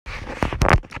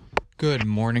Good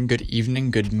morning, good evening,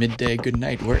 good midday, good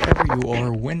night, wherever you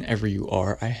are, whenever you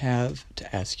are, I have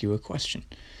to ask you a question.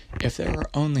 If there are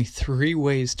only 3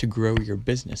 ways to grow your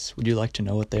business, would you like to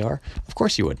know what they are? Of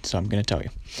course you would, so I'm going to tell you.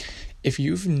 If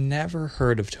you've never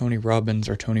heard of Tony Robbins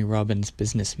or Tony Robbins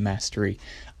Business Mastery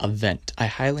event, I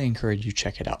highly encourage you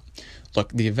check it out.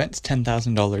 Look, the event's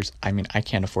 $10,000. I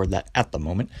can't afford that at the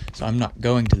moment, so I'm not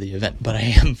going to the event, but I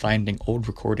am finding old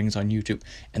recordings on YouTube,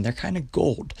 and they're kind of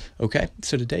gold, okay?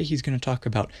 So today he's going to talk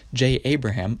about Jay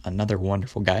Abraham, another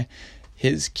wonderful guy,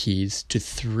 his keys to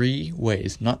 3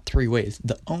 ways, not 3 ways,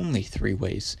 the only 3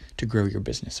 ways to grow your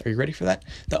business. Are you ready for that?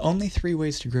 The only 3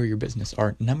 ways to grow your business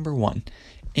are, number 1,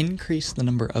 increase the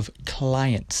number of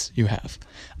clients you have.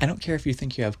 I don't care if you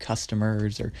think you have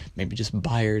customers or maybe just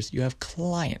buyers, you have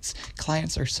clients.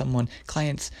 Clients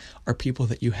are people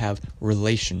that you have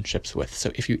relationships with.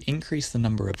 So if you increase the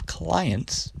number of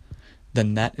clients,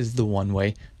 then that is the one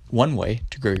way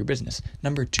to grow your business.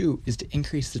 Number 2 is to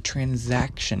increase the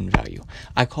transaction value.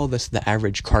 I call this the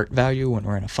average cart value when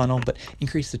we're in a funnel, but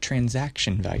increase the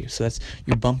transaction value. So that's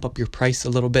you bump up your price a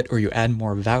little bit, or you add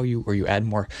more value, or you add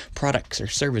more products or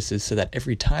services so that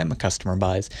every time a customer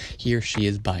buys, he or she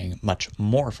is buying much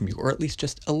more from you, or at least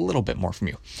just a little bit more from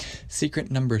you. Secret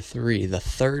number 3, the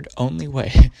third only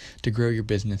way to grow your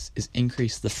business is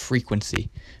increase the frequency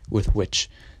with which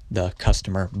the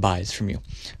customer buys from you.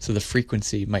 So the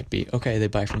frequency might be, okay, they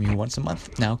buy from you once a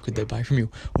month. Now, could they buy from you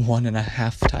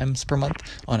 1.5 times per month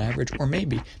on average? Or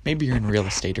maybe you're in real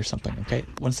estate or something, okay?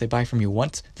 Once they buy from you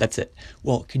once, that's it.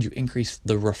 Well, could you increase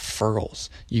the referrals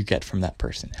you get from that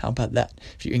person? How about that?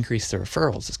 If you increase the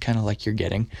referrals, it's kind of like you're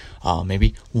getting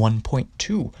maybe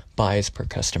 1.2 buys per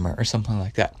customer or something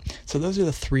like that. So those are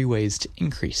the 3 ways to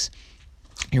increase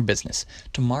your business.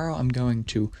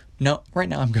 Right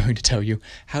now I'm going to tell you,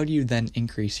 how do you then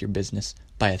increase your business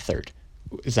by a third?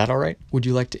 Is that all right? Would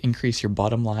you like to increase your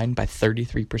bottom line by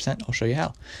 33%? I'll show you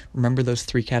how. Remember those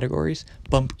 3 categories?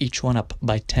 Bump each one up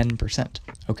by 10%,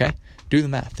 okay? Do the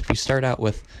math. If you start out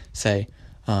with, say,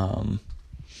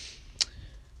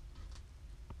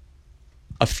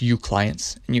 a few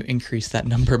clients, and you increase that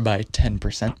number by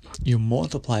 10%, you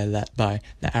multiply that by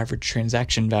the average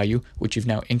transaction value, which you've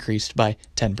now increased by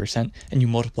 10%, and you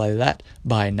multiply that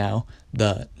by now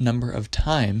the number of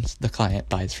times the client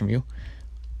buys from you.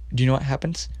 Do you know what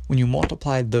happens? When you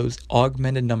multiply those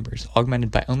augmented numbers,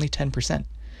 augmented by only 10%,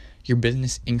 your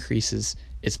business increases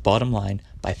its bottom line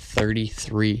by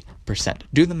 33%.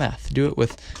 Do the math. Do it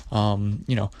with,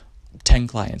 10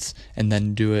 clients, and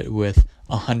then do it with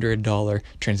 $100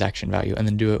 transaction value, and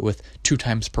then do it with 2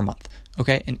 times per month,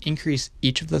 okay? And increase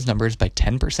each of those numbers by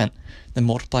 10%, then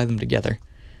multiply them together,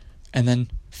 and then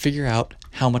figure out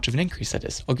how much of an increase that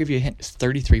is. I'll give you a hint. It's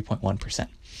 33.1%.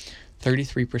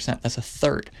 33%, that's a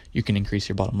third you can increase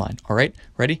your bottom line, all right?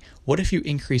 Ready? What if you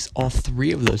increase all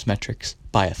 3 of those metrics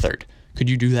by a third? Could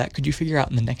you do that? Could you figure out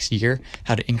in the next year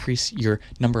how to increase your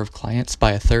number of clients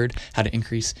by a third, how to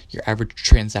increase your average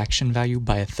transaction value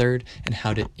by a third, and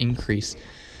how to increase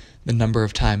the number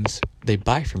of times they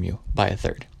buy from you by a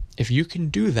third? If you can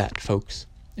do that, folks,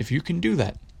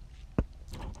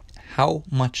 how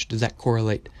much does that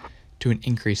correlate to an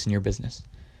increase in your business?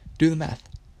 Do the math.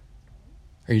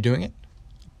 Are you doing it?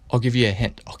 I'll give you a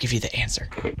hint. I'll give you the answer.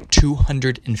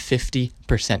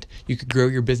 250%. You could grow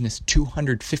your business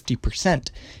 250%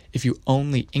 if you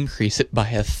only increase it by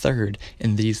a third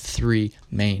in these 3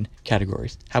 main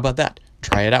categories. How about that?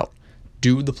 Try it out.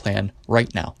 Do the plan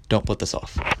right now. Don't put this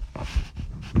off.